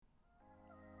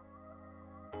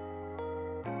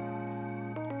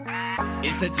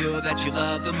It's the duo that you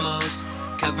love the most,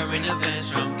 covering events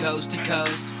from coast to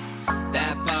coast.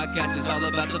 That podcast is all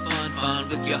about the fun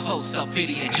with your hosts,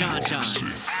 Alpity and John.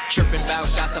 Chirping about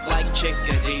gossip like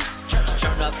chickadees.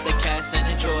 Turn up the cast and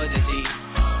enjoy the tea.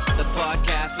 The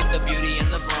podcast with the beauty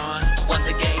and the brawn. One's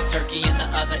a gay turkey and the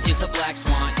other is a black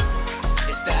swan.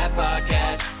 It's that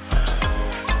podcast.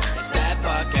 It's that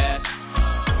podcast.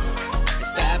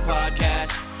 It's that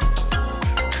podcast.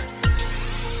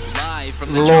 Live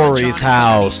from the Lori's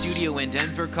house studio in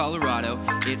Denver, Colorado.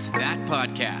 It's that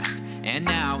podcast. And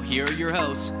now, here are your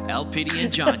hosts, Alpity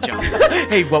and John.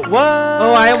 Hey, what?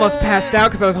 Oh, I almost passed out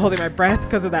because I was holding my breath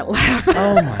because of that laugh.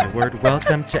 Oh, my word.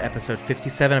 Welcome to episode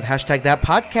 57 of Hashtag That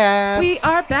Podcast. We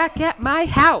are back at my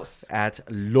house. At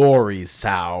Lori's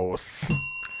house.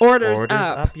 Orders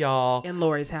up, y'all. In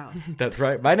Lori's house. That's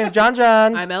right. My name's John.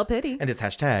 I'm Alpity. And it's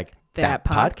Hashtag That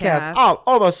Podcast. all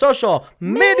over social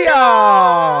media.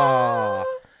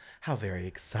 How very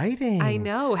exciting. I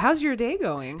know. How's your day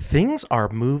going? Things are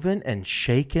moving and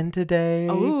shaking today.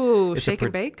 Ooh, shake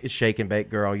and bake? It's shake and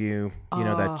bake, girl. You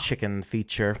know that chicken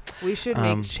feature. We should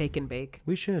make shake and bake.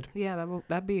 We should. Yeah,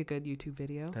 that'd be a good YouTube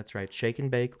video. That's right. Shake and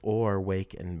bake or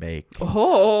wake and bake.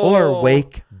 Oh. Or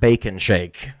wake, bake, and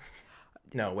shake.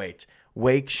 No, wait.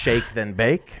 Wake, shake, then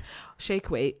bake. Shake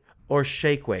weight. Or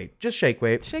shake weight. Just shake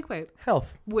weight. Shake weight.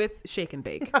 Health. With shake and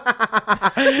bake.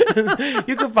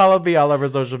 You can follow me all over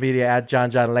social media at John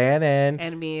Lannon.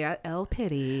 And me at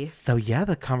Alpity. So yeah,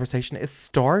 the conversation is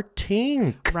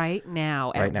starting. Right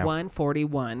now at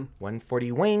 1:41.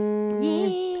 1:40 wing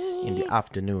in the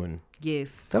afternoon. Yes.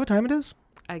 Is that what time it is?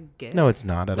 I guess. No, it's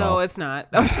not at all. No, it's not.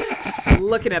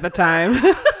 Looking at the time.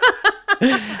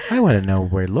 I want to know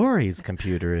where Lori's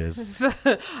computer is.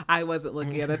 I wasn't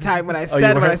looking at the time when I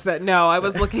said what I said. No, I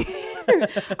was looking.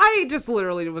 I just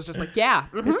literally was just like, yeah.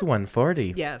 Mm-hmm. It's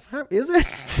 1:40. Yes. Is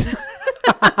it?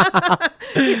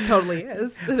 It totally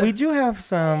is. We do have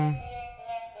some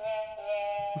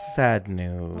sad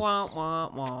news. Wah,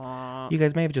 wah, wah. You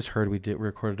guys may have just heard we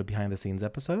recorded a behind the scenes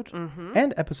episode. Mm-hmm.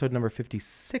 And episode number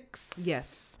 56.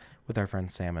 Yes. With our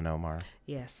friends Sam and Omar.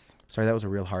 Yes. Sorry, that was a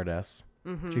real hard S.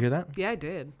 Mm-hmm. Did you hear that? Yeah, I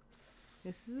did.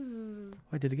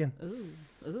 I did again.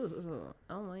 Ooh.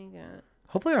 Oh my God.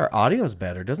 Hopefully our audio's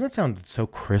better. Doesn't it sound so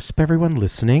crisp, everyone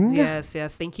listening? Yes.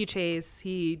 Thank you, Chase.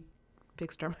 He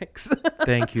fixed our mics.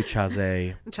 Thank you,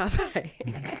 Chaze. Chaze.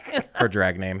 Her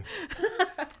drag name.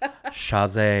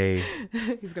 Chaze.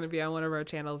 He's going to be on one of our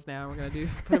channels now. We're going to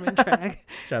put him in drag.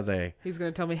 Chaze. He's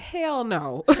going to tell me, hell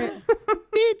no.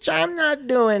 Bitch, I'm not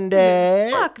doing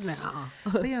that. Fuck no.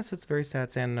 But yes, it's very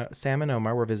sad. Sam and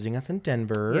Omar were visiting us in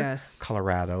Denver, yes,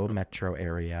 Colorado metro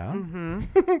area.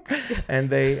 Mm-hmm. And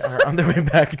they are on their way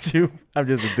back to, I'm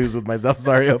just enthused with myself,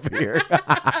 sorry, over here.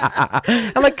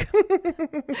 I'm like,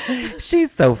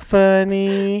 she's so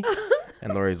funny.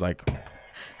 And Lori's like,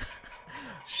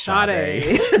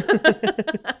 Sade.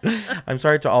 I'm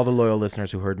sorry to all the loyal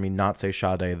listeners who heard me not say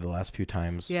Sade the last few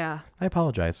times. Yeah. I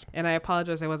apologize. And I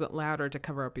apologize I wasn't louder to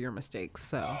cover up your mistakes,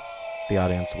 so. The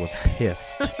audience was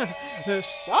pissed.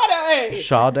 Sade!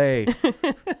 Sade.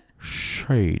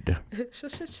 Shade.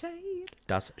 Shade.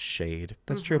 Das Shade.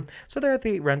 That's true. So they're at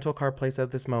the rental car place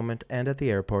at this moment and at the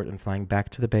airport and flying back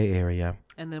to the Bay Area.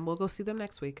 And then we'll go see them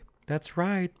next week. That's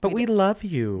right. But we love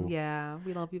you. Yeah,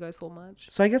 we love you guys so much.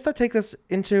 So I guess that takes us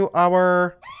into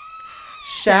our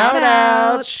shout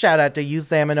out. Shout out to you,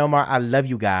 Sam and Omar. I love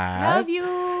you guys. Love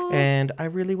you. And I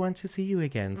really want to see you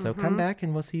again. So come back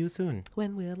and we'll see you soon.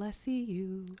 When will I see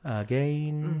you?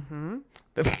 Again.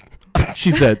 Mm-hmm.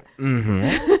 She said,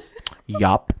 mm-hmm.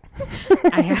 Yup.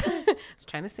 I was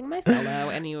trying to sing my solo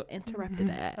and you interrupted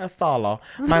it. A solo.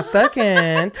 My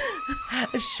second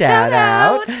shout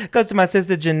out goes to my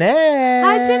sister Jeanette.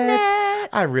 Hi, Jeanette.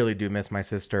 I really do miss my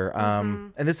sister.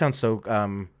 And this sounds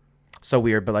so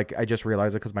weird, but like I just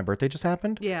realized it because my birthday just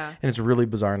happened. Yeah. And it's really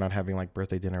bizarre not having like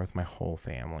birthday dinner with my whole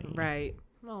family. Right.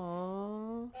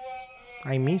 Aww.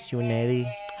 I miss you, Nettie.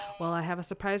 Well, I have a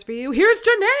surprise for you. Here's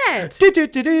Jeanette. Thank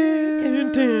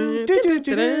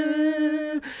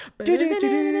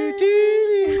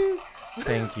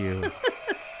you.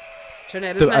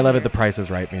 Jeanette is I love it. The Price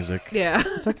is Right music. Yeah.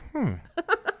 It's like,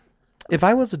 If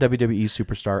I was a WWE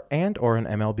superstar and or an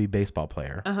MLB baseball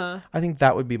player, I think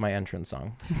that would be my entrance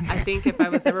song. I think if I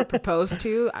was ever proposed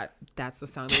to, that's the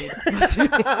song that you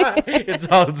It's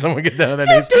all someone gets down on their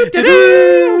knees.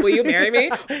 Will you marry me?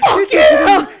 Fuck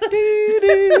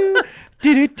you!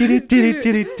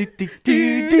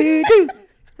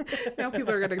 Now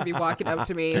people are going to be walking up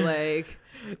to me like,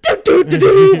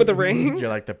 with a ring. You're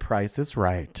like, the price is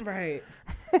right. Right.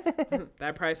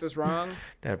 That price is wrong.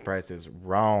 That price is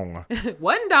wrong.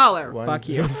 $1. Fuck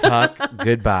you. Fuck.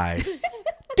 Goodbye.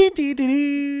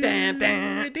 Dun,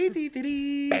 dun.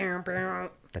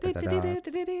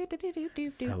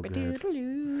 So good.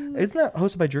 Isn't that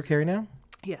hosted by Drew Carey now?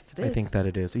 Yes, it is. I think that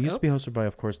it is. It used to be hosted by,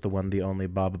 of course, the one, the only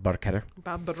Bob Barker,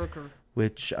 Bob Barker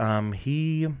which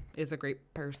he is a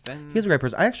great person. he's a great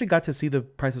person. I actually got to see The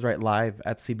Price is Right live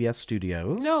at CBS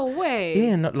Studios. No way.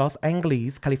 In Los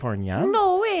Angeles, California.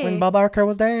 No way. When Bob Barker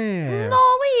was there.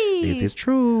 No way. This is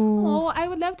true. Oh, I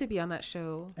would love to be on that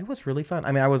show. It was really fun.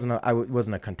 I mean, I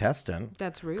wasn't a contestant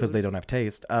That's rude. because they don't have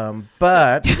taste.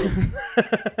 But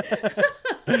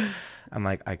I'm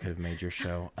like, I could have made your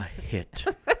show a hit.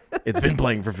 It's been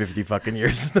playing for 50 fucking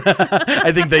years.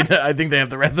 I think they have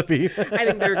the recipe. I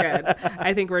think they're good.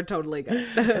 I think we're totally good.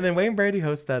 And then Wayne Brady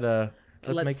hosts that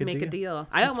Let's make a deal.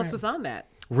 I almost was on that.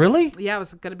 Really? Yeah, I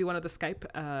was going to be one of the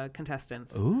Skype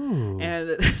contestants. Ooh. And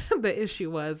the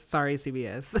issue was, sorry,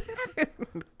 CBS.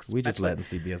 We just letting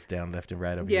CBS down left and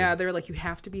right over Yeah, here. they were like, you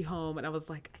have to be home. And I was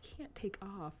like, I can't take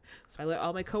off. So I let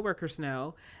all my coworkers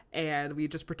know. And we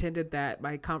just pretended that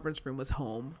my conference room was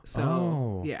home. So,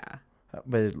 Oh. yeah.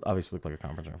 But it obviously looked like a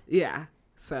conference room. Yeah.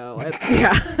 So,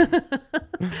 yeah.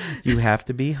 You have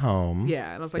to be home.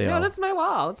 Yeah. And I was like, They no, all- that's my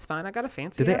wall. It's fine. I got a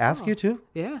fancy Did they ass ask wall. you to?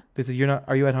 Yeah. They said,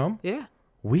 are you at home? Yeah.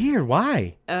 Weird.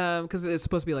 Why? Because it's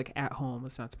supposed to be like at home.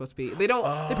 It's not supposed to be. They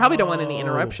probably don't want any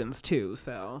interruptions too.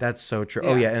 So That's so true. Yeah.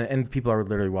 Oh, yeah. And people are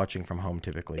literally watching from home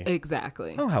typically.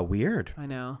 exactly. Oh, how weird. I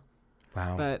know.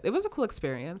 Wow. But it was a cool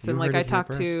experience. You And heard like I it here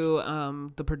talked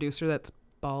to the producer that's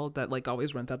bald that like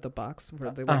always runs out the box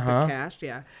where they like Uh-huh. the cash.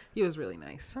 Yeah. He was really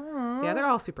nice. Aw. Yeah, they're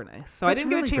all super nice. So I That's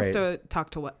didn't really get a chance great. to talk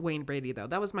to Wayne Brady though.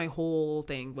 That was my whole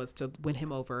thing was to win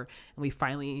him over and we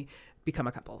finally become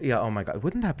a couple. Yeah. Oh my God.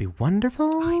 Wouldn't that be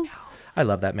wonderful? I know. I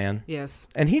love that man. Yes.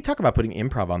 And he talked about putting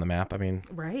improv on the map. I mean,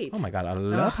 Right. oh my God. I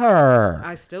love her.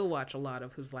 I still watch a lot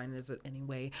of Whose Line Is It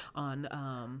Anyway on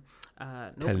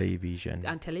Television.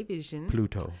 on television.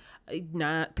 Pluto.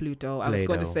 Not Pluto. I was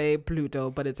going to Play-Doh. say Pluto,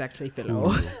 but it's actually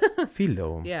Philo.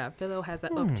 Philo. Yeah, Philo has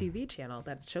that Up TV channel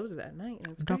that shows it at night. And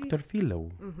it's Dr. great. Philo.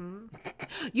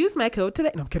 Use my code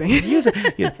today. No, I'm kidding. Use it.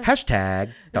 Yeah,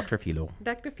 hashtag Dr. Philo.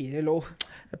 Dr. Philo.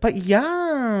 But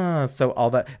yeah, so all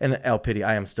that. And El Pity,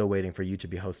 I am still waiting for you to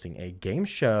be hosting a game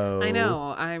show. I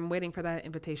know. I'm waiting for that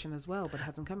invitation as well, but it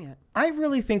hasn't come yet. I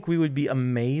really think we would be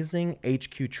amazing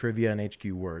HQ Trivia and HQ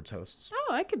Words hosts.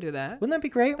 Oh, I could do that. Wouldn't that be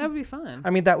great? That would be fun. I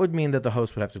mean, that would mean that the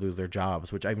hosts would have to lose their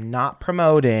jobs, which I'm not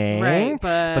promoting. Right,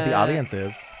 but the audience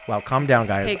is. Wow, calm down,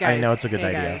 guys. Hey, guys. I know it's a good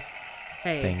Hey, idea. guys.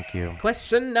 Hey. Thank you.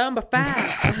 Question number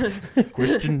 5.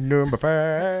 Question number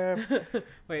 5.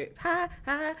 Wait.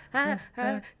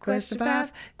 Question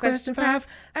 5. Question 5.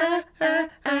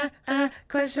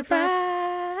 Question 5.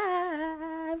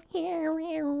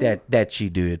 That she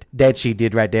did. That she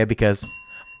did right there because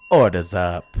orders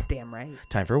up. Damn right.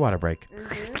 Time for a water break.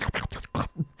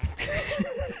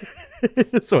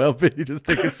 So LP just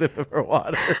took a sip of her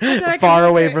water far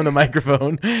away from the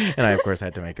microphone. And I, of course,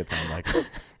 had to make it sound like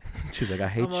she's like, I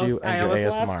hate you and your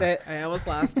ASMR. I almost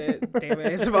lost it. Damn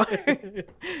it,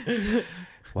 ASMR.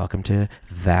 Welcome to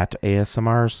That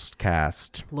ASMR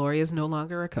cast. Lori is no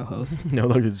longer a co-host. No,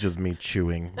 look, it's just me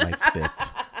chewing my spit.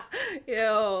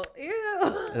 Ew.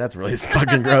 Ew. That's really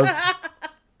fucking gross.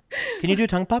 Can you do a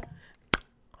tongue pop?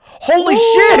 Holy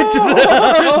shit!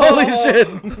 Holy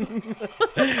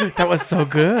shit! That was so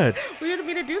good. We didn't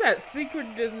mean to do that.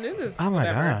 Secret didn't do this. Oh my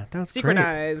whatever. God, that was great.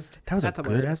 synchronized. That was That's a word.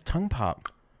 good ass tongue pop.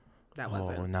 That Oh,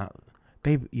 wasn't. not,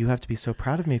 babe. You have to be so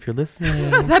proud of me if you're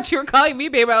listening. I thought you were calling me,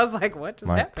 babe. I was like, what just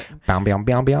Like, happened? bam, bam,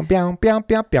 bam, bam, bam, bam,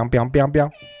 bam, bam, bam, bam, bam.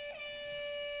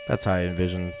 That's how I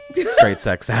envision straight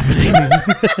sex happening.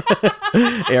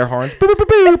 Air horns. Boo, boo,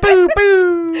 boo, boo,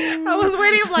 boo. I was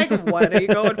waiting. I'm like, what are you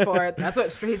going for? That's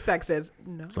what straight sex is.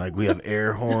 No. It's like we have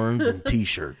air horns and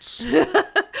t-shirts.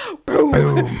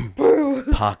 Boom.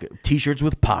 Pocket t-shirts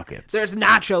with pockets. There's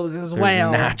nachos as There's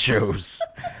well. nachos.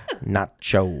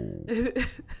 Nacho.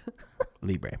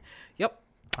 Libre. Yep.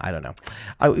 I don't know.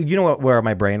 You know what? Where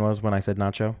my brain was when I said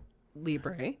nacho?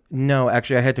 Libre. No,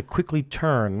 actually, I had to quickly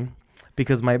turn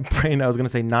because my brain, I was going to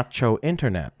say nacho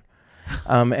internet.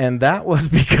 And that was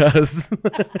because,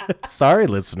 sorry,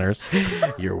 listeners,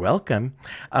 you're welcome.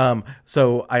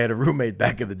 So I had a roommate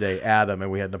back in the day, Adam, and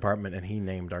we had an apartment, and he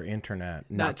named our internet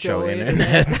Nacho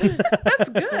Internet. That's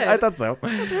good. I thought so.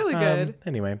 That's really good.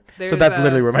 Anyway, so There's that's a-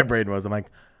 literally where my brain was. I'm like,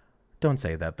 don't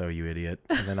say that, though, you idiot.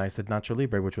 And then I said Nacho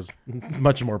Libre, which was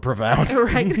much more profound.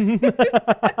 Right.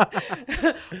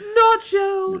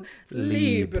 Nacho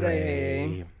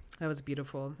Libre. That was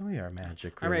beautiful. We are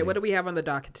magic. All right, what do we have on the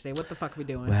docket today? What the fuck are we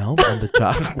doing? Well, on the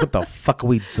top, what the fuck are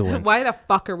we doing? Why the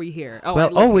fuck are we here? Oh,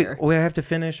 Well, here. we have to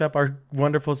finish up our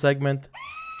wonderful segment.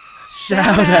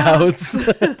 Shout outs.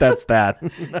 That's that.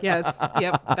 Yes.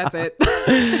 Yep. That's it.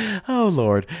 Oh,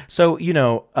 Lord. So,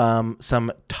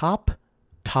 some top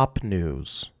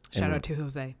news. Shout out to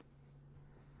Jose.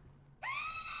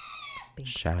 Thanks.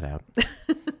 Shout out.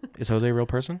 Is Jose a real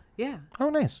person? Yeah. Oh,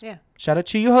 nice. Yeah. Shout out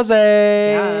to you,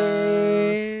 Jose.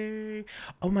 Yes.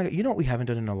 Oh, my God. You know what we haven't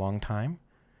done in a long time?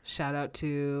 Shout out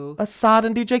to Assad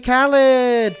and DJ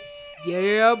Khaled.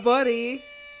 Yeah, buddy.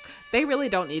 They really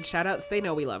don't need shout outs. They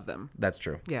know we love them. That's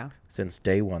true. Yeah. Since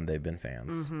day one, they've been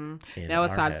fans. Mm-hmm. In Now our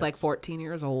Assad's heads. like 14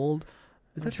 years old.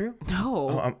 Is that true? No.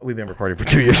 Oh, we've been recording for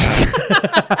 2 years.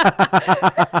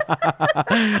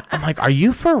 I'm like, are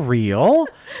you for real?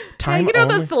 Time you know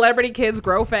only? the celebrity kids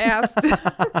grow fast.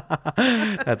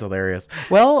 That's hilarious.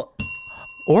 Well,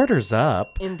 orders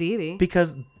up Indeedy.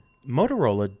 because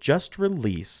Motorola just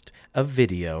released a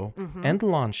video and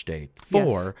launch date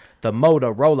for the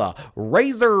Motorola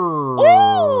Razr.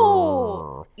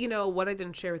 Oh! You know, what I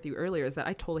didn't share with you earlier is that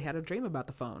I totally had a dream about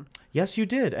the phone. Yes, you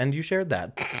did, and you shared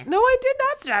that. No, I did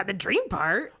not start the dream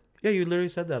part. Yeah, you literally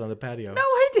said that on the patio. No,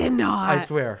 I did not. I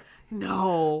swear.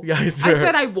 No. Yeah, I swear. I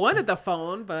said I wanted the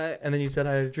phone, but And then you said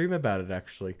I had a dream about it,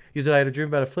 actually. You said I had a dream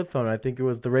about a flip phone, and I think it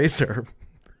was the Razr.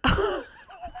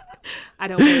 I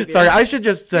don't believe you. Sorry, I should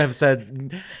just have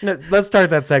said, no, let's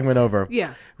start that segment over.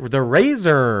 Yeah. The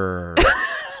Razr.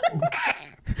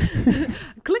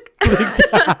 Click.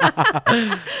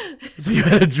 So you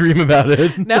had a dream about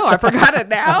it. No, I forgot it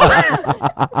now.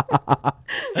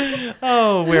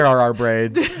 Oh, where are our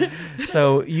braids?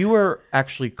 So you were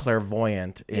actually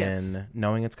clairvoyant in Yes.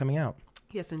 knowing it's coming out.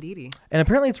 Yes, indeedy. And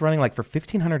apparently it's running like for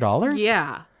 $1,500?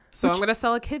 Yeah. So I'm going to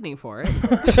sell a kidney for it.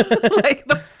 Like,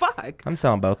 the fuck? I'm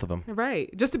selling both of them. Right.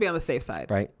 Just to be on the safe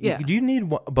side. Right? Yeah. Do you need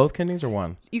both kidneys or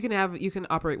one? You can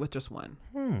operate with just one.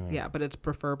 Yeah, but it's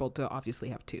preferable to obviously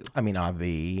have two. I mean,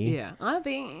 Avi. Yeah.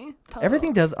 Avi.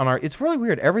 Everything does on our. It's really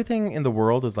weird. Everything in the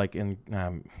world is like in.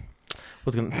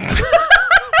 What's gonna.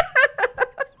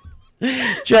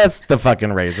 Just the fucking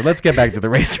Razr. Let's get back to the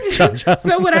Razr, John.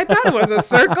 So when I thought it was a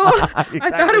circle, I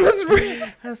thought it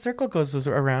was A circle goes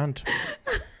around.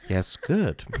 Yes,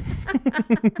 good.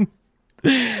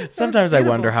 Sometimes I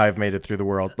wonder how I've made it through the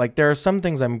world. Like, there are some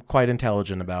things I'm quite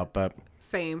intelligent about, but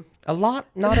Same. a lot,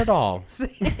 not at all. Same.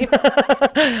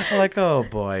 I'm like, oh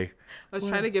boy. I was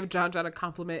trying to give John a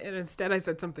compliment, and instead I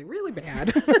said something really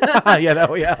bad. Yeah,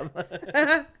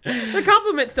 The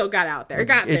compliment still got out there.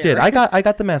 it did. I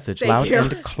got the message Thank loud you.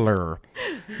 and clear.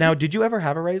 Now, did you ever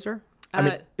have a Razr? I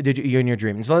mean, Uh, did you in your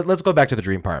dream? So let's go back to the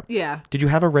dream part. Yeah. Did you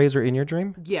have a Razr in your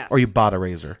dream? Yes. Or you bought a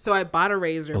Razr? So I bought a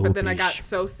Razr, but then I got bish.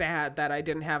 so sad that I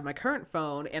didn't have my current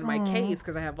phone and my case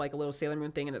because I have like a little Sailor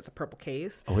Moon thing and it's a purple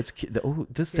case. Oh, it's cute. Oh,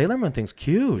 this Sailor Moon thing's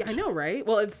cute. Yeah, I know, right?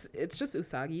 Well, it's just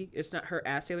Usagi. It's not her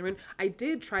as Sailor Moon. I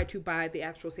did try to buy the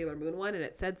actual Sailor Moon one and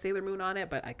it said Sailor Moon on it,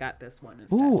 but I got this one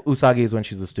instead. Ooh, Usagi is when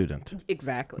she's a student.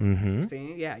 Exactly.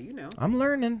 See, yeah, you know. I'm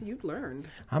learning. You learned.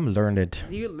 I'm learned.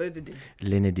 You learned.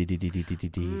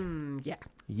 Yeah.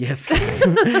 Yes.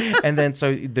 And then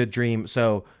so the dream.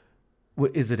 So,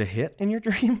 is it a hit in your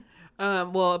dream?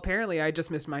 Well, apparently I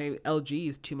just missed my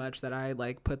LGs too much that I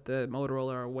like put the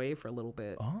Motorola away for a little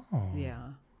bit. Oh. Yeah,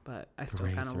 but I still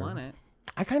kind of Razr. want it.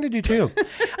 I kind of do too.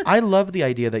 I love the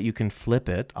idea that you can flip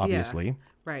it, obviously,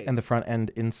 Right. and the front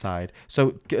end inside.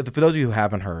 So for those of you who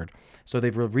haven't heard, so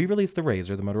they've re-released the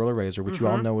Razr, the Motorola Razr, which you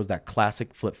all know is that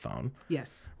classic flip phone,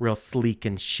 Yes. real sleek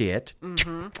and shit.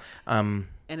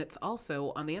 And it's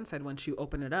also on the inside, once you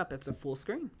open it up, it's a full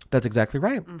screen. That's exactly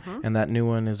right. And that new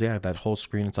one is, that whole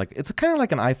screen. It's like, it's kind of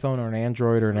like an iPhone or an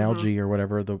Android or an LG or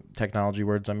whatever the technology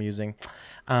words I'm using.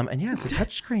 And yeah, it's a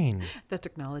touch screen. The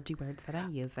technology words that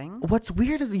I'm using. What's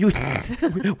weird is you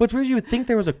would think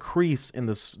there was a crease in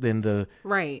the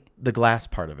Right. the glass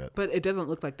part of it. But it doesn't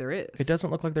look like there is. It doesn't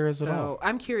look like there is at all. So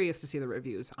I'm curious to see the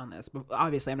reviews on this. But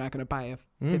obviously, I'm not going to buy a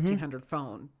 $1,500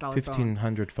 phone.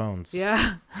 $1,500 phones.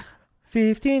 Yeah.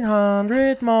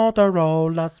 1,500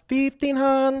 Motorola's,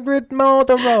 1,500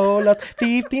 Motorola's,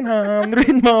 1,500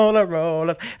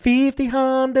 Motorola's,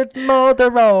 1,500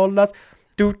 Motorola's.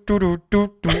 Do, do, do,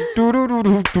 do, do, do, do, do,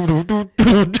 do, do, do,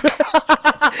 do, do.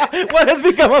 What has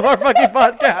become of our fucking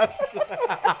podcast?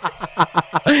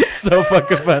 So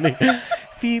fucking funny.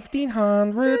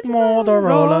 1,500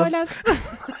 Motorola's.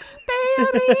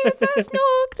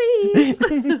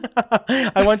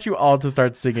 I want you all to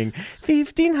start singing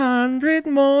 1,500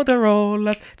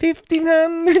 Motorola's,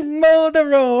 1,500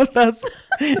 Motorola's.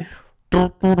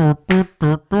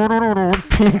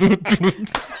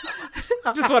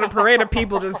 I just want a parade of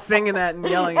people just singing that and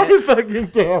yelling it. I fucking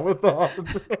can't with that.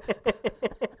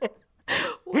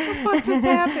 What the fuck just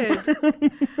happened?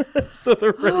 So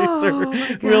the razor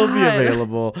my will be God.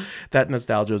 available. That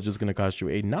nostalgia is just going to cost you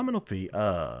a nominal fee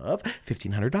of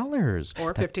 $1,500 Or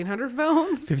 1,500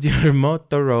 phones. 1,500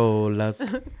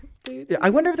 Motorola's. Dude. I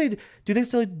wonder if do they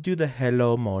still do the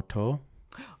Hello Moto?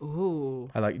 Ooh.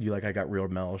 I got real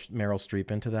Meryl Streep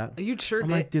into that. You sure I'm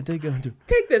did. like, did they go to?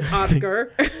 Take this,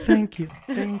 Oscar. Thank you.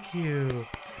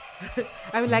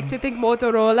 I would like to thank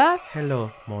Motorola.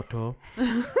 Hello Moto.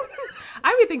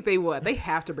 I would think they would. They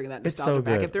have to bring that It's nostalgia so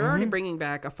back. good. If they're already bringing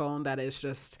back a phone that is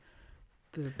just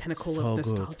the pinnacle So of good.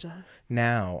 nostalgia.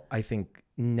 Now, I think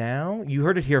you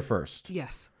heard it here first.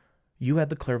 Yes. You had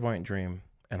the clairvoyant dream,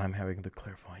 and I'm having the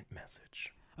clairvoyant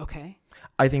message. Okay.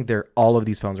 I think all of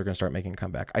these phones are going to start making a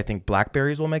comeback. I think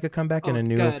Blackberries will make a comeback in a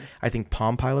new. Good. I think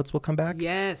Palm Pilots will come back.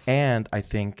 Yes. And I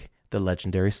think the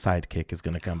legendary Sidekick is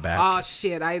going to come back. Oh,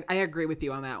 shit. I agree with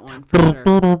you on that one, for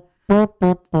sure.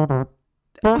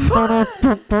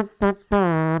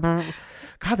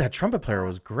 God, that trumpet player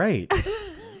was great.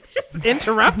 Just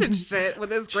interrupted shit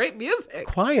with his great music.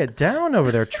 Quiet down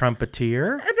over there,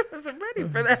 trumpeteer. I wasn't ready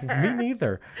for that. Me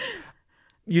neither.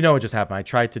 You know what just happened? I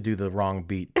tried to do the wrong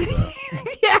beat.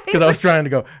 Yeah. Because I was trying to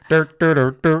go, dirt, dirt,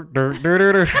 dirt, dirt, dirt,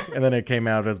 dirt, dirt, and then it came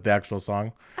out as the actual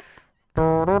song.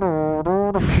 I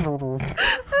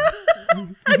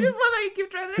just love how you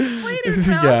keep trying to explain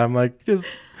yourself. Yeah, I'm like, just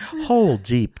hole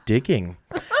deep digging.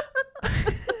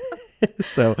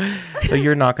 So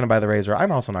you're not going to buy the Razor.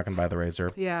 I'm also not going to buy the Razor.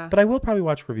 Yeah. But I will probably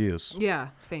watch reviews. Yeah,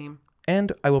 same.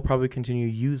 And I will probably continue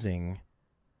using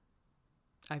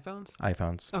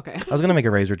iPhones. Okay. I was going to make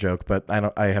a Razor joke, but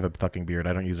I have a fucking beard.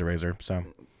 I don't use a razor, so.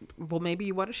 Well, maybe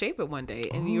you want to shave it one day,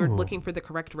 and you're looking for the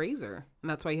correct razor, and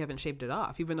that's why you haven't shaved it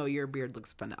off, even though your beard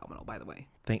looks phenomenal, by the way.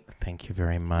 Thank you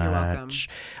very much. You're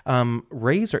welcome.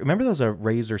 Razor. Remember those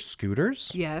Razor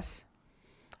scooters? Yes.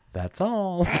 That's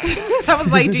all. I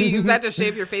was like, do you use that to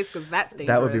shave your face? Because that's dangerous.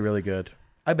 That would be really good.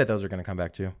 I bet those are going to come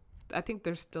back too. I think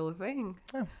there's still a thing.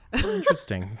 Oh,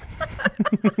 interesting.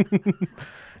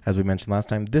 As we mentioned last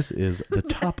time, this is the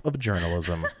top of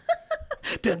journalism.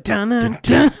 Dun, dun, dun,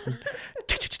 dun.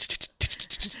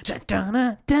 Dun, dun,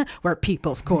 dun, dun. We're at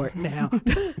People's Court now.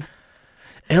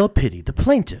 El Pity, the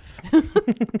plaintiff.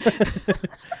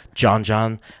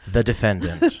 John, the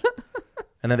defendant.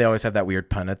 And then they always have that weird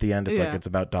pun at the end. It's like Yeah. it's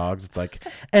about dogs. It's like,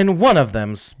 and one of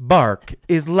them's bark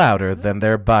is louder than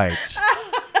their bite.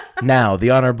 Now,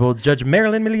 the Honorable Judge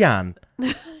Marilyn Milian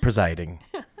presiding.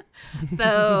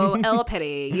 So, El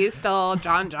Pity, you stole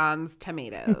John's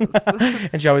tomatoes.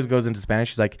 And she always goes into Spanish.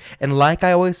 She's like, and like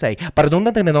I always say,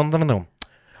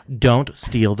 don't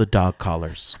steal the dog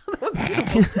collars. That was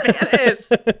beautiful Spanish.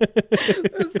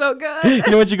 It was so good.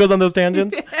 You know when she goes on those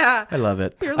tangents? Yeah. I love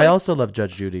it. You're I like- also love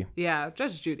Judge Judy. Yeah,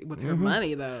 Judge Judy with her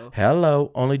money, though.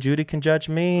 Hello, only Judy can judge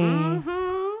me.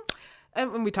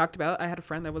 And when we talked about, I had a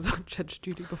friend that was on Judge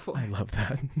Judy before. I love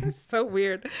that. It's so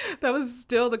weird. That was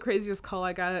still the craziest call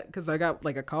I got, because I got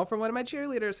like a call from one of my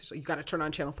cheerleaders. She's like, you got to turn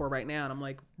on Channel 4 right now. And I'm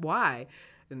like, why?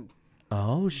 And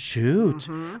Oh, shoot.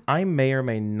 Mm-hmm. I may or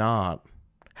may not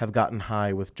have gotten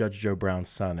high with Judge Joe Brown's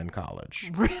son in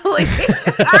college. really?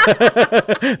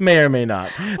 May or may not.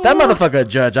 That motherfucker a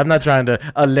judge. I'm not trying to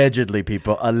allegedly,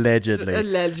 people. Allegedly.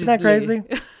 Isn't that crazy?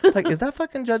 It's like, is that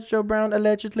fucking Judge Joe Brown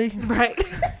allegedly? Right.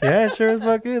 Yeah, it sure as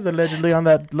fuck is. Allegedly on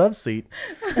that love seat.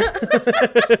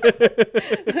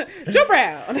 Joe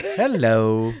Brown.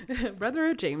 Hello. Brother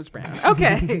of James Brown.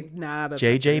 Okay. Nah, that's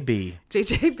JJB.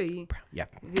 JJB. Yeah,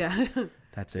 Yeah.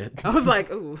 that's it. I was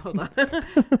like, ooh, hold on.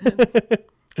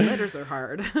 Letters are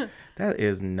hard. That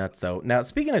is nutso. Now,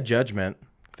 speaking of judgment,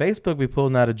 Facebook be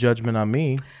pulling out a judgment on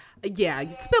me. Yeah,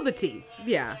 spill the tea.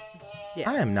 Yeah.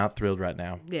 I am not thrilled right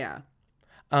now. Yeah.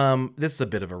 This is a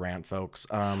bit of a rant, folks.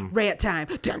 Rant time.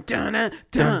 Dun, dun, dun,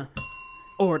 dun.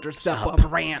 Order stuff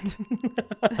up. Rant.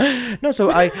 No, so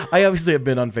I obviously have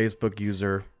been on Facebook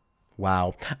user.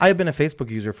 Wow. I have been a Facebook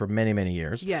user for many, many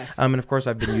years. Yes. And of course,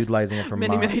 I've been utilizing it for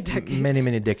Many decades.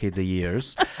 Many decades of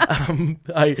years.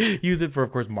 I use it for,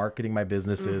 of course, marketing my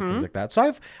businesses, things like that.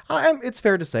 So it's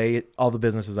fair to say all the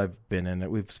businesses I've been in,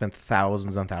 we've spent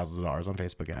thousands and thousands of dollars on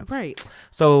Facebook ads. Right.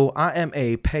 So I am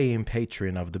a paying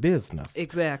patron of the business.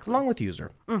 Exactly. Along with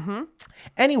user.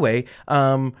 Anyway,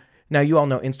 now you all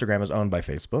know Instagram is owned by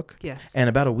Facebook. Yes. And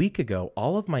about a week ago,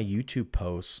 all of my YouTube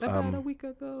posts. About a week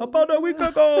ago. About a week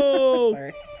ago.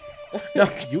 Sorry. No,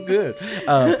 you good.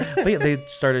 But yeah, they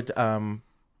started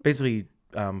basically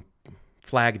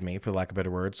flagged me, for lack of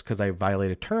better words, because I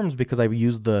violated terms because I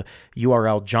used the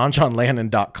URL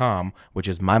johnjohnlannon.com, which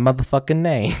is my motherfucking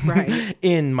name, Right.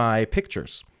 in my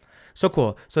pictures. So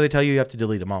cool. So they tell you have to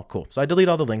delete them all. Cool. So I delete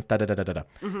all the links.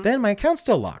 Then my account's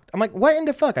still locked. I'm like, what in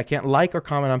the fuck? I can't like or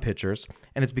comment on pictures.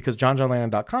 And it's because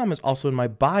johnjohnlannon.com is also in my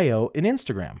bio in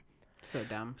Instagram. So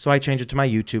dumb. So I changed it to my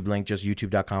YouTube link, just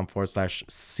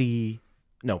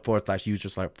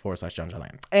youtube.com//John John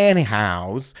Lannon.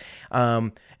 Anyhows,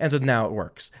 and so now it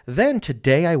works. Then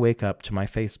today I wake up to my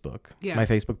Facebook, my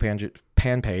Facebook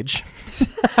pan page.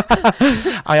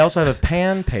 I also have a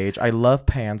pan page. I love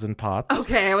pans and pots.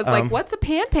 Okay, I was like, what's a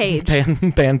pan page?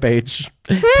 Pan page.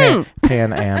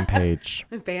 Pan am page.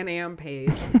 Fan am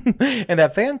page. And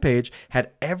that fan page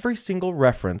had every single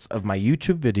reference of my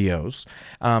YouTube videos,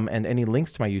 and any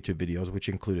links to my YouTube videos, which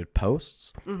included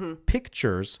posts,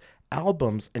 pictures,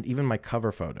 albums, and even my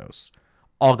cover photos.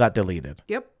 All got deleted.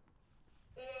 Yep.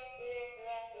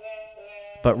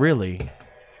 But really,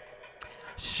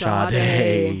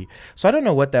 Sade. So I don't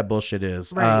know what that bullshit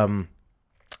is. Right.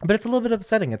 But it's a little bit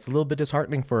upsetting. It's a little bit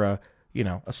disheartening for a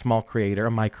small creator,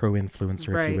 a micro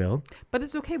influencer, if you will. But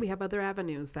it's okay. We have other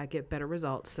avenues that get better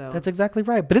results. So That's exactly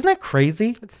right. But isn't that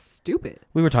crazy? it's stupid.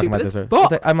 We were talking about this.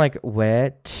 I'm like,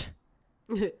 what?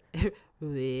 I'm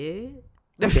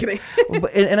just kidding.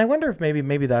 And I wonder if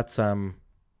maybe that's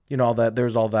all that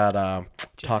there's all that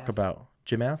talk about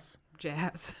gym ass.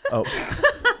 Jazz. Oh,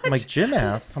 I'm like gym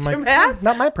ass. I'm Gym like ass?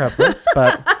 not my preference,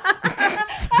 but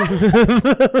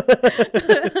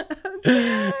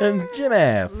gym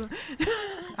ass.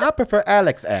 I prefer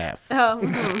Alex ass.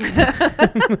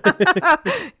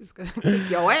 He's gonna kick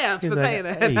your ass for saying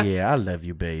that. Yeah, I love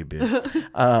you, baby.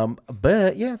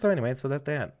 But yeah. So anyway, so that's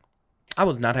that. I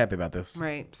was not happy about this.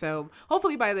 Right. So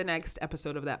hopefully by the next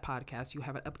episode of that podcast, you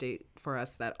have an update for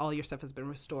us that all your stuff has been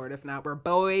restored. If not, we're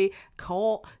boycotting.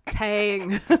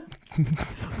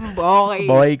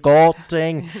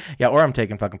 Boycotting. Yeah, or I'm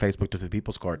taking fucking Facebook to the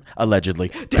people's court.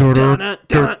 Allegedly.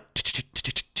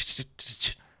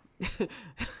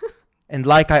 And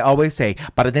like I always say,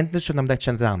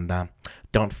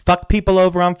 don't fuck people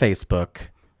over on Facebook.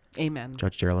 Amen.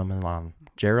 Judge Geraldine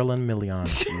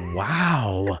Milian.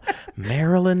 Wow.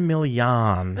 Marilyn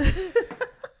Milian.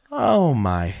 Oh,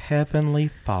 my heavenly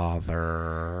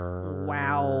father.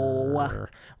 Wow.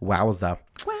 Wowza.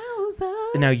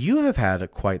 Now, you have had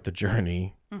quite the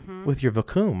journey with your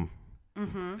vacuum.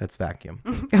 That's vacuum.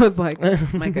 It was like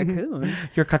my cocoon.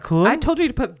 Your cocoon? I told you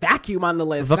to put vacuum on the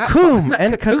list. Vacuum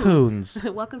and cocoons.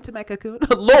 Welcome to my cocoon.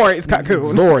 Lori's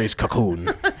cocoon. Lori's cocoon.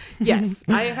 Yes,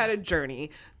 I have had a journey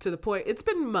to the point. It's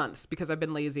been months because I've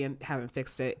been lazy and haven't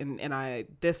fixed it. And I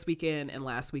this weekend and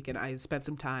last weekend I spent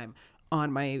some time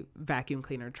on my vacuum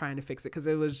cleaner trying to fix it because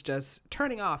it was just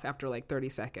turning off after like 30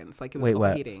 seconds. Like it was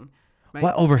overheating.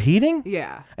 What, overheating?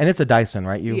 Yeah. And it's a Dyson,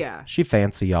 right? Yeah. She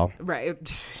fancy, y'all. Right.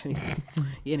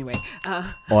 Anyway.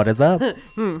 Orders up.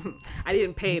 I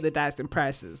didn't pay the Dyson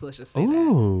prices. Let's just say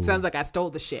Ooh. that. Sounds like I stole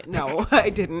the shit. No, I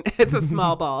didn't. It's a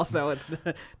small ball, so it's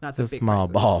not the big small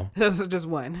prices. ball. This is just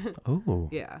one. Ooh.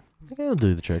 Yeah. It'll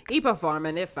do the trick.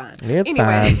 E-performing, it's fine. It's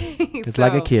anyway, fine. It's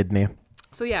like a kidney.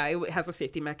 So yeah, it has a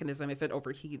safety mechanism. If it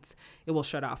overheats, it will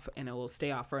shut off and it will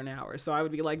stay off for an hour. So I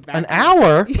would be like, An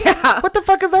hour? Yeah. What the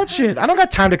fuck is that shit? I don't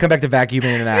got time to come back to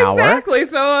vacuuming in an hour. Exactly.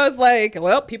 So I was like,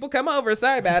 well, people come over.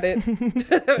 Sorry about it.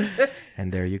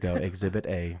 And there you go. Exhibit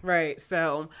A. Right.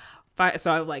 So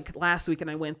I like last week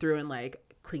and I went through and like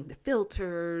cleaned the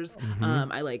filters.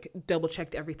 I like double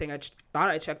checked everything. I thought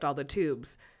I checked all the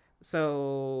tubes.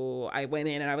 So I went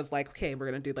in and I was like, okay, we're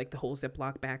going to do like the whole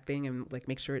Ziploc bag thing and like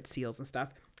make sure it seals and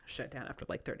stuff. Shut down after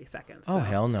like 30 seconds. Oh,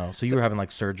 hell no. So you were having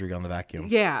like surgery on the vacuum.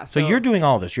 Yeah. So you're doing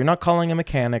all this. You're not calling a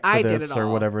mechanic for I did this it or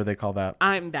all. whatever they call that.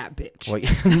 I'm that bitch. Wait.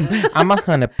 I'm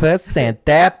 100%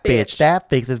 that bitch.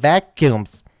 That fixes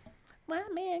vacuums. My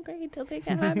man great till they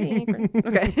got my man great.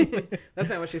 Okay. That's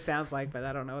not what she sounds like, but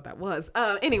I don't know what that was.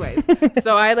 Anyways,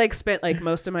 so I like spent like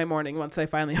most of my morning once I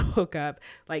finally woke up,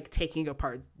 like taking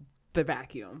apart the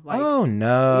vacuum. Like, oh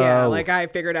no. Yeah, like I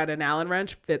figured out an Allen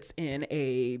wrench fits in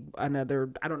another,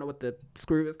 I don't know what the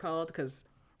screw is called because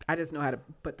I just know how to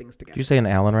put things together. Did you say an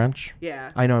Allen wrench?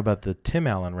 Yeah. I know about the Tim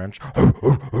Allen wrench.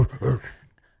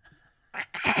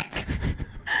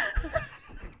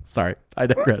 Sorry, I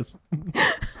digress.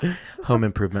 Home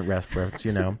Improvement reference,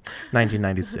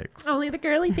 1996. Only the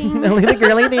girly things. Only the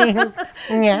girly things.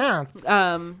 Yeah.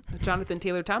 Jonathan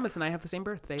Taylor Thomas and I have the same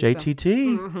birthday.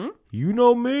 JTT. You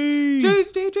know me.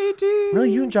 JTT.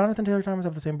 Really? You and Jonathan Taylor Thomas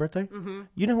have the same birthday?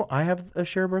 You know who I have a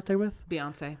share birthday with?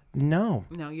 Beyonce. No.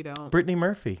 No, you don't. Brittany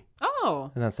Murphy.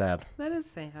 Oh. Isn't that sad? That is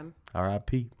sad.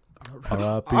 R.I.P.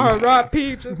 R.I.P.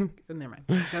 R.I.P. Never mind.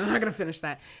 I'm not gonna finish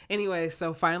that. Anyway,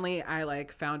 so finally I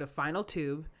like found a final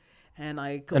tube and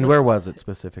like. And where was it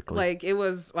specifically? Like it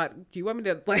was. What do you want me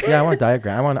to like? Yeah, I want a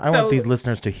diagram. I want these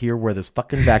listeners to hear where this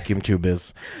fucking vacuum tube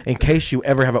is. In case you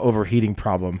ever have an overheating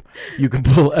problem, you can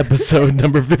pull episode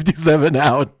number 57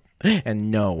 out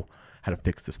and know how to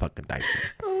fix this fucking Dyson.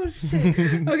 Oh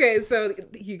shit. Okay, so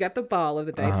you got the ball of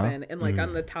the Dyson, and like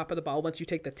on the top of the ball, once you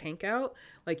take the tank out,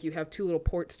 like you have two little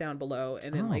ports down below,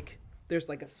 and then like there's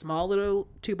like a small little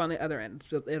tube on the other end,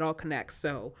 so it all connects.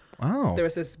 So there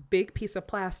was this big piece of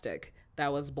plastic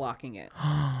that was blocking it,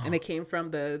 and it came from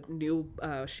the new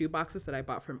shoe boxes that I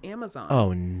bought from Amazon.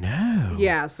 Oh no.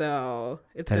 Yeah, so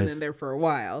it's been in there for a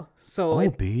while. So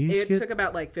it took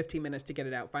about like 15 minutes to get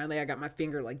it out. Finally, I got my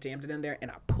finger like jammed it in there,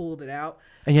 and I pulled it out.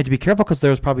 And you had to be careful because there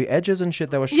was probably edges and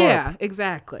shit that was sharp. Yeah,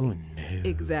 exactly. Oh no.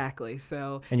 Exactly.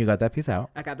 So and you got that piece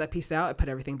out. I got that piece out. I put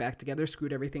everything back together,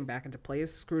 screwed everything back into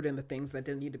place, screwed in the things that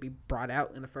didn't need to be brought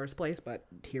out in the first place, but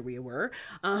here we were.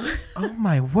 Oh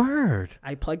my word.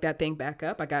 I plugged that thing back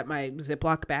up. I got my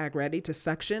Ziploc bag ready to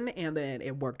suction, and then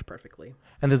it worked perfectly.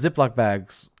 And the Ziploc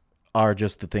bags are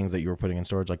just the things that you were putting in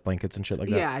storage, like blankets and shit like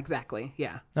that? Yeah, exactly.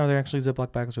 Yeah. No, they're actually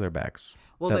Ziploc bags or they're bags?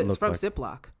 Well, it's from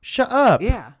Ziploc. Shut up.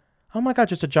 Yeah. Oh my God,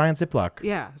 just a giant Ziploc.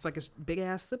 Yeah, it's like a big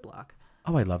ass Ziploc.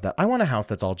 Oh, I love that. I want a house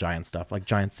that's all giant stuff, like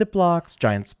giant Ziplocs,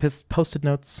 giant Post-it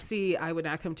notes. See, I would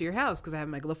not come to your house because I have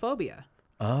megalophobia.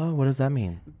 Oh, what does that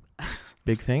mean?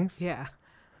 Big things? Yeah.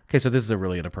 Okay, so this is a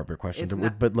really inappropriate question.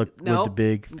 Would the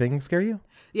big thing scare you?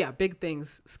 Yeah, big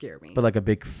things scare me. But like a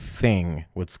big thing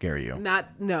would scare you. No.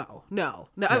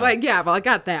 Like, yeah, well, I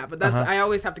got that. But that's I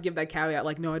always have to give that caveat.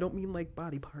 Like, no, I don't mean like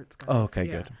body parts, guys. Oh, okay,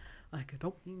 good. Like, I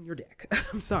don't mean your dick.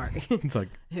 I'm sorry. It's like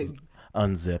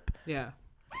unzip. Yeah.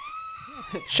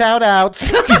 Shout outs.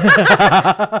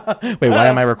 Wait, why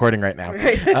am I recording right now?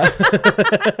 Right.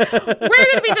 Where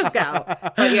did we just go?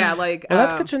 But yeah, like well,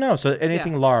 that's good to know. So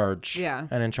anything large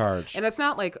and in charge. And it's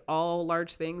not like all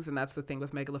large things, and that's the thing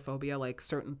with megalophobia, like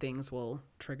certain things will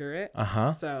trigger it.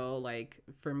 So like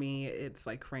for me it's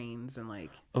like cranes and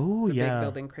like big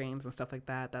building cranes and stuff like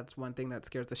that. That's one thing that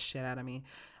scares the shit out of me.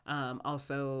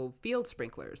 Also field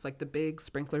sprinklers, like the big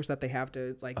sprinklers that they have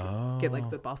to like get like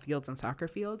football fields and soccer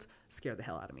fields, scare the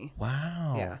hell out of me.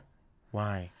 Wow. Yeah.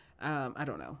 Why? I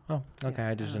don't know. Oh, okay.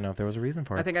 I just didn't know if there was a reason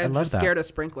for it. I think I'm just scared of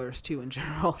sprinklers too in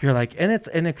general. You're like, and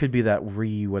it could be that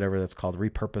whatever that's called,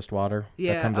 repurposed water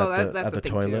that comes at the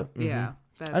toilet. Mm-hmm. Yeah.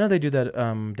 I know they do that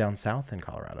down south in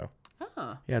Colorado.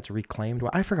 Oh. Yeah, it's reclaimed.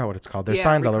 I forgot what it's called. There's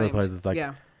signs all over the place. It's like,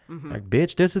 like,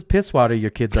 bitch, this is piss water your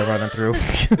kids are running through.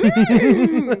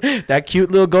 That cute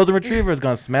little golden retriever is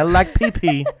gonna smell like pee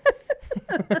pee.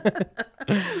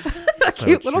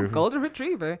 Cute little golden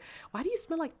retriever. Why do you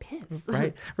smell like piss?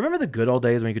 Right. Remember the good old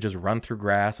days when you could just run through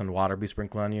grass and water be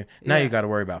sprinkled on you? Now you got to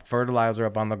worry about fertilizer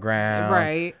up on the ground.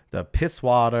 Right. The piss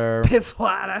water. Piss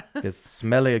water. This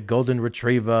smelly golden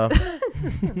retriever.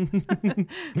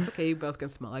 It's okay. You both can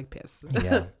smell like piss.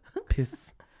 Yeah.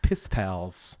 Piss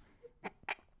pals.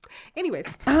 Anyways,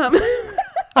 just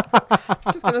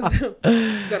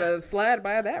gonna slide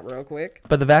by that real quick.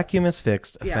 But the vacuum is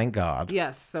fixed, thank God.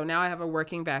 Yes, so now I have a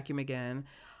working vacuum again,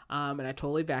 and I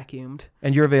totally vacuumed.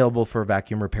 And you're available for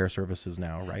vacuum repair services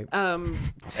now, right?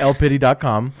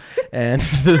 lpity.com. And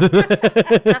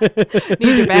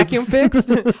need your vacuum fixed?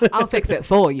 I'll fix it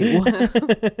for you.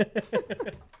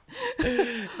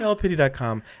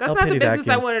 lpity.com. That's not the business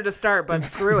I wanted to start, but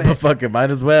screw it. But fuck it, might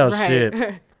as well. Right.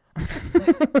 Shit.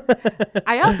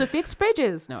 I also fix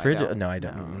fridges. No, I don't. No, I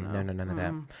don't. No, none of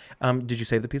that. Did you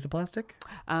save the piece of plastic?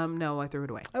 No, I threw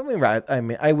it away. I mean, right. I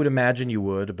mean, I would imagine you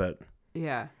would, but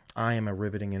yeah, I am a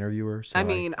riveting interviewer. So I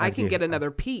can get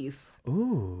another piece.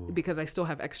 Ooh. Because I still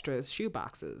have extra shoe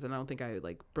boxes, and I don't think I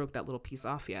like broke that little piece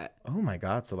off yet. Oh my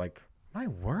God! So like. My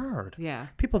word. Yeah.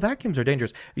 People, vacuums are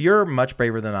dangerous. You're much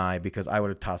braver than I because I would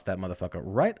have tossed that motherfucker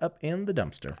right up in the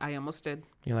dumpster. I almost did.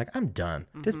 You're like, I'm done.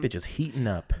 Mm-hmm. This bitch is heating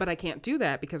up. But I can't do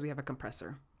that because we have a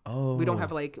compressor. Oh. We don't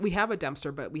have we have a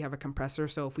dumpster, but we have a compressor.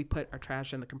 So if we put our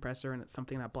trash in the compressor and it's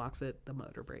something that blocks it, the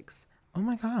motor breaks. Oh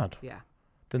my God. Yeah.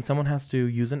 Then someone has to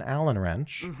use an Allen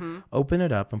wrench, open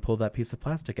it up, and pull that piece of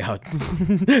plastic out.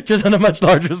 Just on a much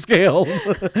larger scale.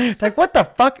 Like, what the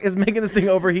fuck is making this thing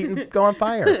overheat and go on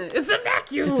fire? It's a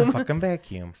vacuum. It's a fucking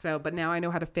vacuum. So, but now I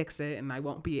know how to fix it, and I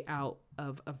won't be out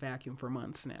of a vacuum for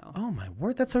months now. Oh my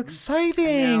word, that's so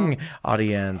exciting.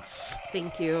 Audience.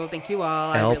 Thank you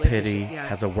all. LPity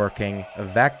has a working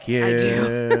vacuum. I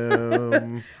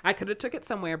do. I could have took it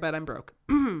somewhere, but I'm broke.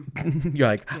 You're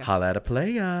like, holla at a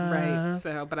playa. Right.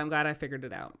 So, but I'm glad I figured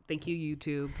it out. Thank you,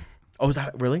 YouTube. Oh, is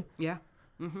that really? Yeah.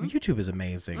 YouTube is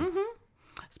amazing.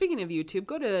 Speaking of YouTube,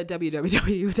 go to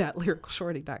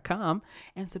www.lyricalshorty.com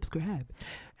and subscribe.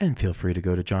 And feel free to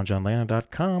go to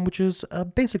johnjohnlannon.com, which is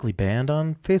basically banned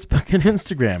on Facebook and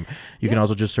Instagram. You can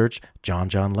also just search John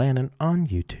Lannon on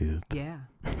YouTube. Yeah.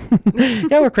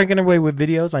 Yeah, we're cranking away with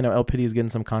videos. I know El Pity is getting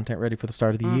some content ready for the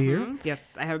start of the year.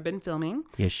 Yes, I have been filming.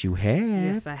 Yes, you have.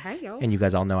 Yes, I have. And you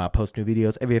guys all know I post new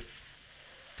videos every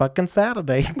fucking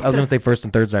Saturday. I was going to say first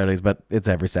and third Saturdays, but it's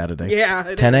every Saturday.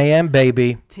 Yeah. 10 a.m.,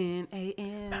 baby. 10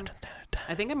 a.m.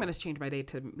 I think I'm going to change my day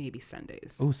to maybe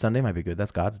Sundays. Oh, Sunday might be good.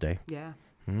 That's God's day. Yeah.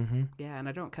 Mm-hmm. Yeah, and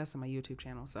I don't cuss on my YouTube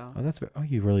channel, so. Oh,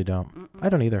 you really don't. Mm-mm. I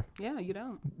don't either. Yeah, you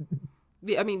don't.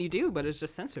 I mean, you do, but it's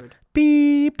just censored.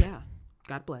 Beep. Yeah.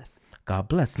 God bless. God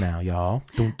bless now, y'all.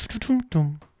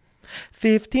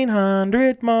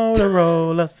 1,500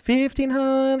 Motorola's.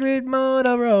 1,500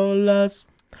 Motorola's.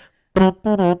 I'm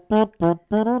gonna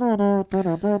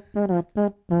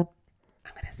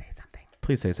say something.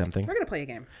 Please say something. We're gonna play a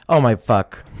game. Oh my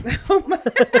fuck.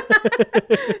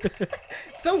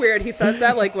 So weird. He says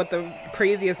that like with the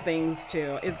craziest things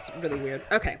too. It's really weird.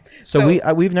 Okay. So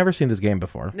we've never seen this game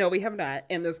before. No, we have not.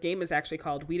 And this game is actually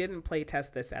called We Didn't Play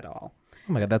Test This at All.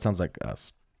 Oh my God, that sounds like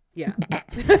us. Yeah.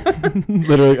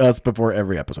 Literally us before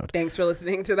every episode. Thanks for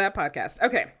listening to that podcast.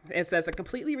 Okay. It says a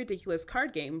completely ridiculous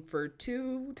card game for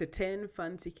 2 to 10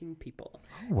 fun-seeking people.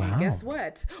 Oh, wow. And guess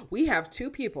what? We have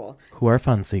 2 people. Who are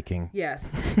fun-seeking.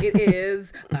 Yes. It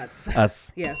is us.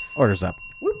 Us. Yes. Orders up.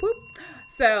 Whoop, whoop.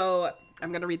 So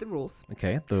I'm going to read the rules.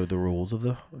 Okay. The rules of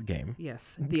the game.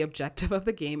 Yes. The objective of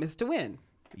the game is to win.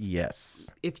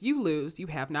 Yes. If you lose, you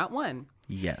have not won.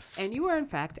 Yes. And you are, in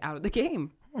fact, out of the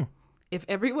game. If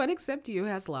everyone except you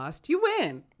has lost, you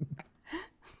win.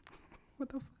 What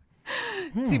the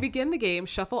fuck? To begin the game,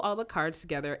 shuffle all the cards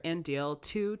together and deal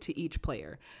 2 to each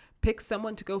player. Pick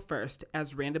someone to go first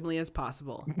as randomly as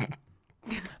possible.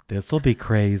 This will be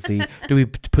crazy. Do we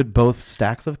put both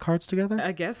stacks of cards together?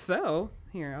 I guess so.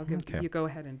 Here, I'll give Okay. you go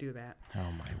ahead and do that.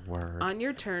 Oh my word. On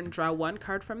your turn, draw 1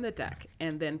 card from the deck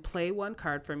and then play 1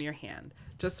 card from your hand.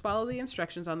 Just follow the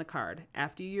instructions on the card.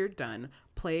 After you're done,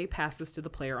 play passes to the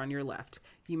player on your left.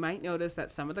 You might notice that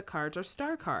some of the cards are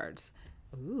star cards.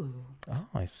 Ooh. Oh,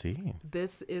 I see.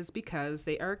 This is because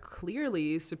they are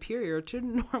clearly superior to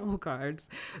normal cards.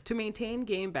 To maintain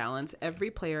game balance,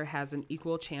 every player has an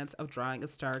equal chance of drawing a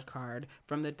star card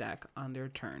from the deck on their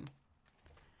turn.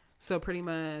 So pretty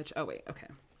much, oh wait, okay.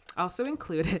 Also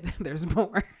included, there's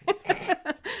more.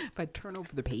 If I turn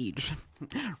over the page,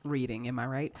 reading, am I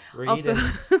right?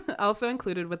 Also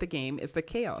included with the game is the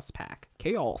Chaos Pack.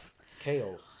 Chaos.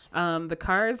 The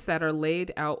cards that are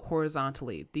laid out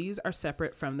horizontally. These are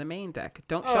separate from the main deck.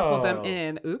 Don't shuffle them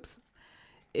in. Oops.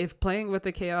 If playing with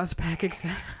the Chaos Pack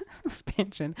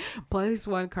expansion, place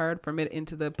 1 card from it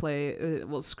into the play.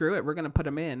 Well, screw it. We're going to put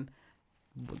them in.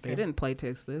 They didn't play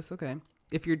test this. Okay.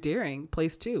 If you're daring,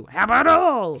 place 2. How about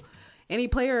all? Any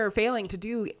player failing to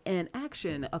do an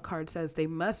action a card says they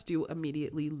must do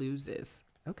immediately loses.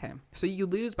 Okay. So you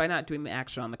lose by not doing the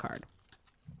action on the card.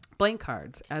 Blank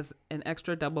cards. As an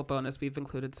extra double bonus, we've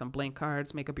included some blank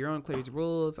cards. Make up your own, clear your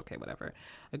rules. Okay, whatever.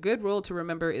 A good rule to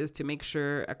remember is to make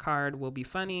sure a card will be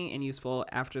funny and useful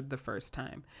after the first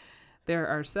time. There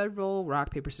are several rock,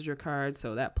 paper, scissors cards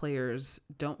so that players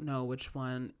don't know which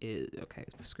one is... Okay,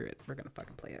 screw it. We're going to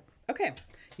fucking play it. Okay,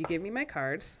 you gave me my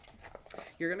cards.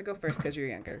 You're going to go first because you're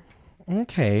younger.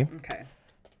 Okay. Okay.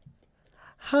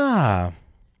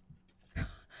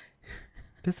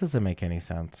 This doesn't make any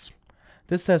sense.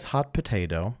 This says hot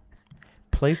potato.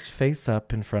 Place face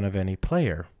up in front of any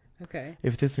player. Okay.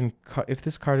 If this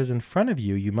card is in front of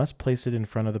you, you must place it in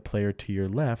front of the player to your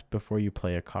left before you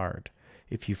play a card.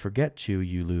 If you forget to,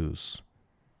 you lose.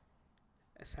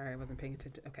 Sorry, I wasn't paying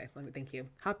attention. Okay, thank you.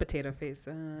 Hot potato face.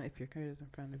 If your card is in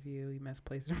front of you, you must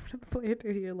place it in front of the player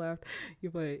to your left. You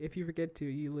play. If you forget to,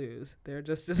 you lose. There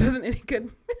just isn't any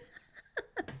good.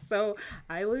 So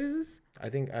I lose. I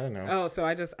don't know. Oh, so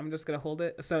I'm just gonna hold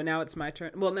it. So now it's my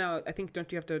turn. Well, now I think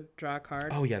don't you have to draw a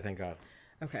card? Oh yeah, thank God.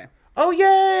 Okay. Oh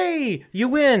yay! You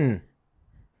win.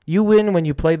 You win when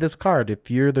you play this card. If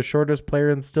you're the shortest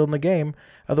player and still in the game.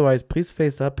 Otherwise, please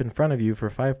face up in front of you for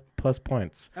 5+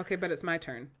 points. Okay, but it's my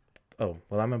turn. Oh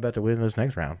well, I'm about to win this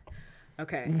next round.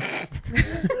 Okay.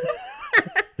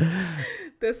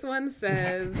 This one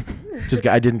says.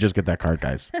 I didn't just get that card,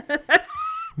 guys.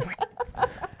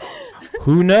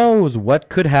 Who knows what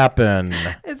could happen?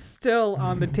 It's still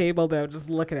on the table though, just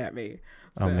looking at me.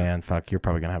 So. Oh man, fuck! You're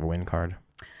probably gonna have a win card.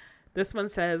 This one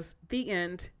says, "The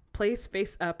end. Place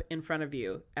face up in front of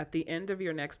you. At the end of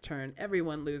your next turn,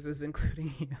 everyone loses,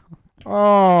 including you."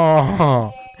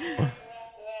 Oh.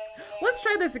 Let's try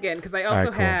try this again because I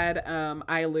also cool. had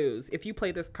I lose. If you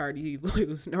play this card, you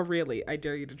lose. No, really, I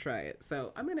dare you to try it.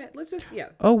 So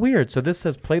Oh, weird. So this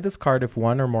says play this card if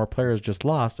one or more players just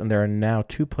lost, and there are now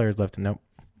 2 players left. Nope.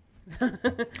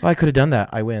 I could have done that.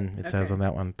 I win. It says on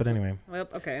that one. But anyway. Well,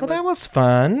 okay. Well, that was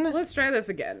fun. Let's try this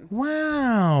again.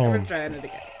 Wow. We're trying it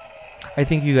again. I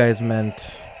think you guys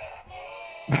meant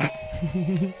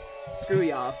Screw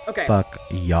y'all. Okay. fuck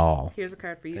y'all. Here's a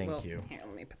card for you. Thank you. Here,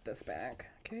 let me put this back.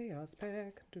 Chaos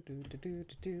pack.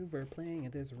 Do. We're playing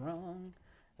this wrong.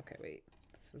 Okay, wait.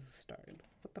 This is a start.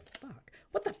 What the fuck?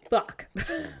 What the fuck?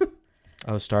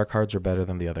 Oh, star cards are better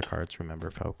than the other cards, remember,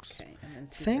 folks. Okay, and then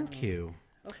 2 Thank cards. you.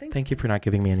 Oh, Thank you for not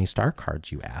giving me any star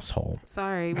cards, you asshole.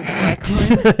 Sorry. Would you like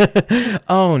one?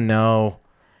 Oh, no.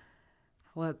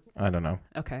 What? I don't know.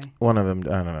 Okay. One of them,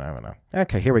 I don't know.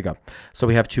 Okay, here we go. So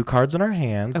we have 2 cards in our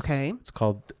hands. Okay. It's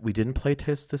called, we didn't play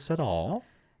test this at all.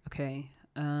 Okay.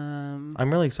 I'm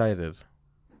really excited.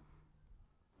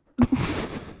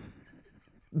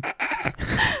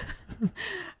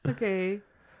 Okay.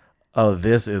 Oh,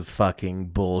 this is fucking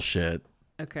bullshit.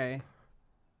 Okay.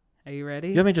 Are you ready?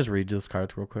 You let me just read this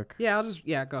card real quick.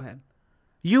 Yeah, go ahead.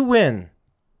 You win.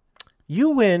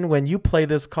 You win when you play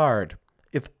this card.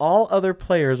 If all other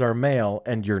players are male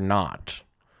and you're not.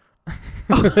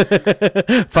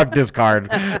 Fuck this card.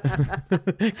 Can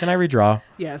I redraw?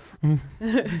 Yes.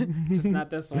 Just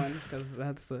not this one because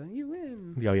that's you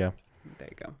win. Oh, yeah. There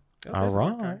you go. All there's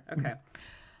another right. card. Okay.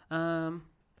 All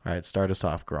right, start us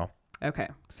off, girl. Okay.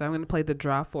 So I'm going to play the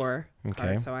draw 4 Okay.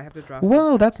 card. So I have to draw 4.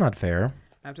 Whoa, that's not fair.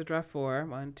 I have to draw 4.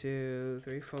 1, 2,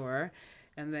 3, 4.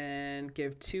 And then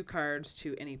give 2 cards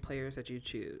to any players that you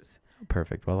choose.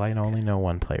 Perfect. Well, I only know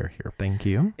one player here. Thank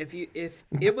you. If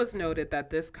it was noted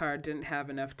that this card didn't have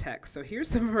enough text, so here's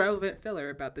some relevant filler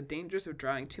about the dangers of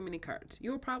drawing too many cards. You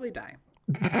will probably die.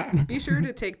 Be sure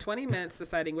to take 20 minutes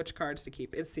deciding which cards to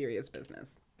keep. It's serious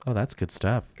business. Oh, that's good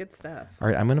stuff. Good stuff. All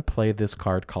right, I'm going to play this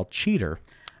card called Cheater.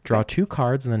 Draw 2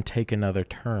 cards and then take another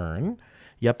turn.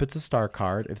 Yep, it's a star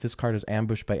card. If this card is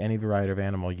ambushed by any variety of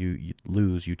animal, you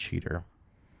lose, you cheater.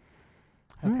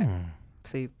 Okay.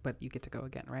 See, but you get to go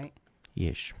again, right?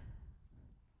 Yeesh.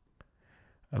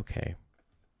 Okay.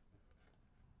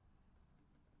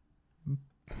 All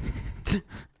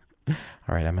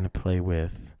right, I'm going to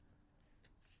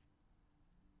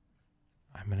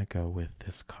go with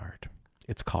this card.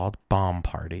 It's called Bomb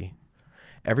Party.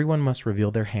 Everyone must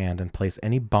reveal their hand and place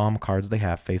any bomb cards they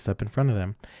have face up in front of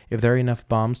them. If there are enough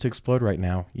bombs to explode right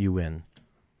now, you win.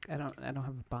 I don't have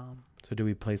a bomb. So do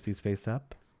we place these face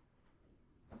up?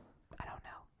 I don't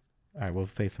know. All right, we'll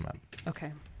face them up.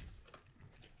 Okay.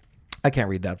 I can't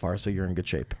read that far, so you're in good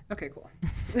shape. Okay, cool.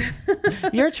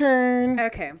 Your turn.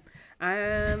 Okay.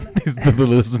 The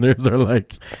listeners are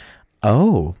like,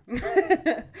 oh.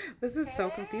 This is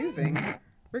so confusing.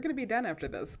 We're going to be done after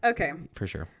this. Okay. For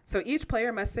sure. So each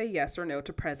player must say yes or no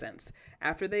to presents.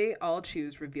 After they all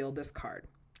choose, reveal this card.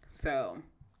 So,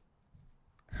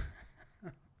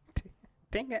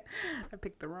 dang it. I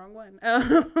picked the wrong one.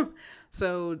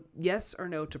 So, yes or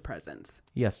no to presents.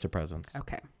 Yes to presents.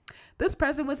 Okay. This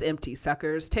present was empty,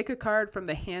 suckers. Take a card from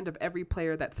the hand of every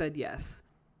player that said yes.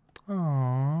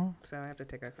 Aww. So I have to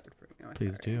take a card from you.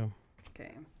 Please do.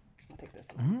 Okay. I'll take this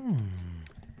one.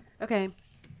 Okay.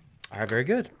 All right, very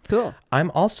good. Cool. I'm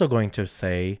also going to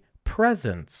say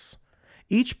presents.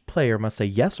 Each player must say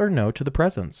yes or no to the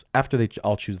presents after they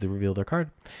all choose to reveal their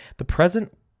card. The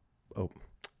present. Oh,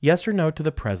 yes or no to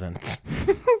the present.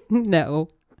 No.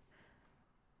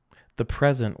 The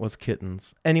present was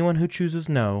kittens. Anyone who chooses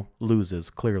no loses,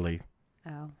 clearly.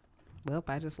 Oh. Well,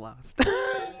 I just lost.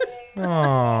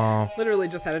 Aww. Literally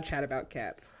just had a chat about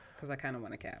cats because I kind of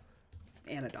want a cat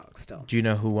and a dog still. Do you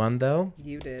know who won, though?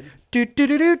 You did. Do do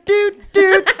do do do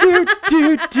do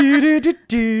do do do do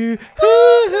do.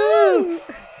 Woo-hoo!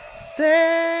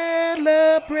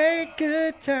 Celebrate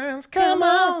good times. Come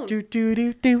on. Do do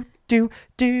do do do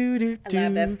do do do. I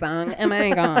love this song. Oh my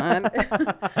god.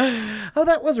 Oh,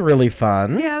 that was really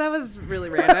fun. Yeah, that was really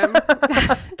random.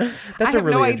 That's I have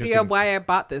really no interesting. idea why I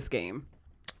bought this game.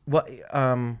 Well,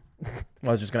 I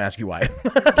was just gonna ask you why.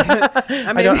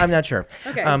 I mean, I'm not sure.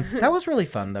 Okay. That was really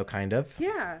fun, though, kind of.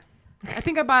 Yeah. I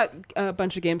think I bought a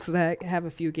bunch of games because I have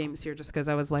a few games here just because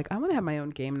I was like, I want to have my own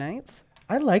game nights.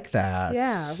 I like that.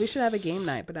 Yeah, we should have a game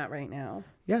night, but not right now.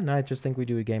 Yeah, no, I just think we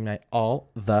do a game night all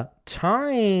the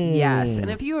time. Yes. And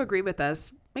if you agree with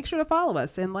us, make sure to follow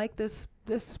us and like this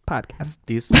podcast.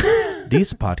 This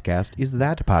podcast is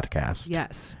that podcast.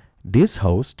 Yes. This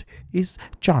host is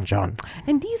John.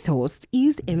 And this host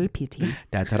is El Pity.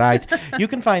 That's right. You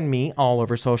can find me all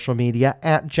over social media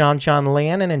at John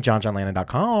Lannon and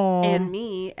johnjohnlannon.com. And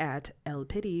me at El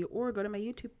Pity, or go to my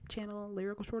YouTube channel,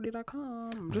 lyricalshorty.com.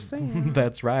 I'm just saying.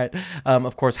 That's right.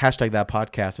 Of course, hashtag that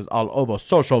podcast is all over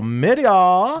social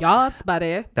media. Yes,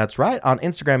 buddy. That's right. On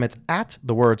Instagram, it's at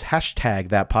the words hashtag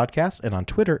that podcast. And on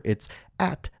Twitter, it's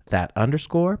at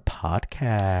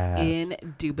that_podcast.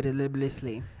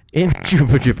 Indubitably.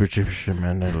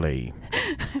 Indubitably.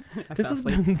 This has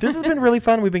been really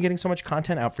fun. We've been getting so much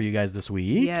content out for you guys this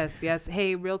week. Yes.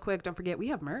 Hey, real quick, don't forget we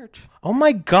have merch. Oh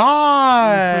my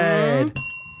God.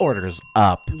 Orders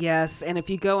up. Yes, and if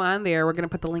you go on there, we're going to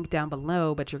put the link down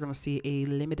below, but you're going to see a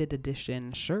limited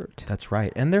edition shirt. That's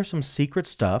right. And there's some secret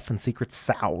stuff and secret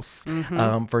sauce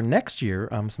for next year.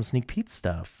 Some sneak peek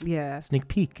stuff. Yeah. Sneak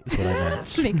peek is what I meant.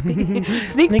 Sneak peek.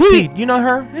 Sneak peek. You know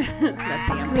her?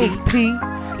 Sneak peek.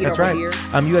 That's right. Here.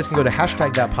 You guys can go to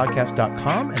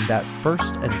hashtagthatpodcast.com, and that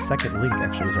first and second link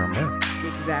actually is our merch.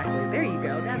 Exactly. There you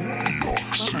go. That's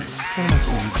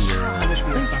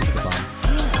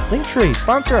Linktree,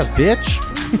 sponsor us, bitch.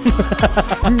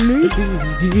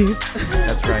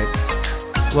 That's right.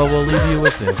 Well, we'll leave you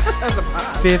with this.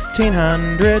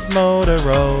 1,500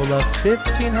 Motorola's.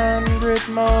 1,500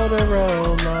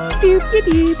 Motorola's. Doop,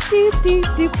 doop, doop, doop,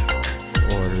 doop.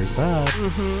 Orders up.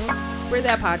 We're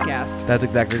that podcast. That's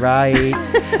exactly right.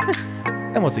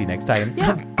 And we'll see you next time.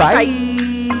 Yeah. Bye.